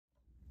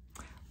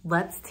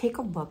Let's take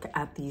a look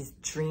at these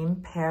Dream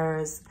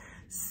Pairs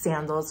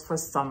sandals for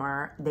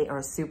summer. They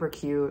are super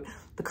cute.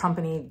 The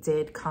company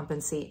did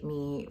compensate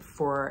me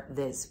for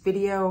this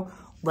video.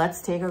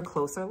 Let's take a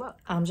closer look.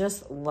 I'm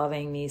just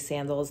loving these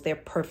sandals. They're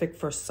perfect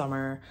for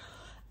summer.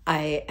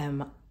 I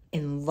am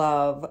in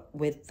love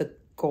with the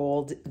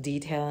gold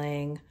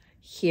detailing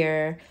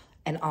here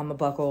and on the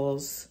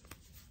buckles.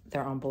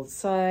 They're on both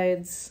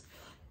sides.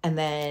 And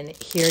then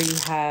here you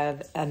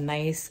have a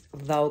nice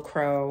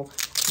Velcro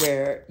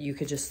where you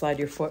could just slide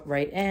your foot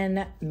right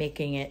in,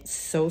 making it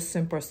so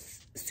simple,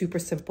 super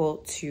simple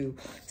to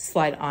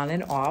slide on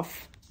and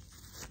off.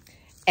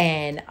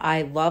 And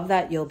I love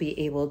that you'll be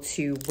able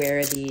to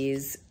wear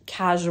these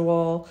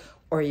casual,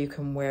 or you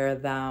can wear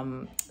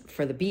them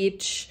for the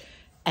beach,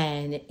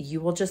 and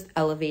you will just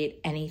elevate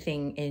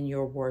anything in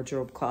your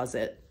wardrobe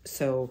closet.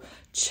 So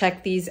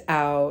check these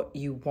out.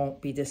 You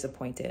won't be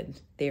disappointed.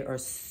 They are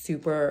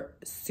super,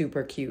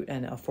 super cute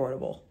and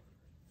affordable.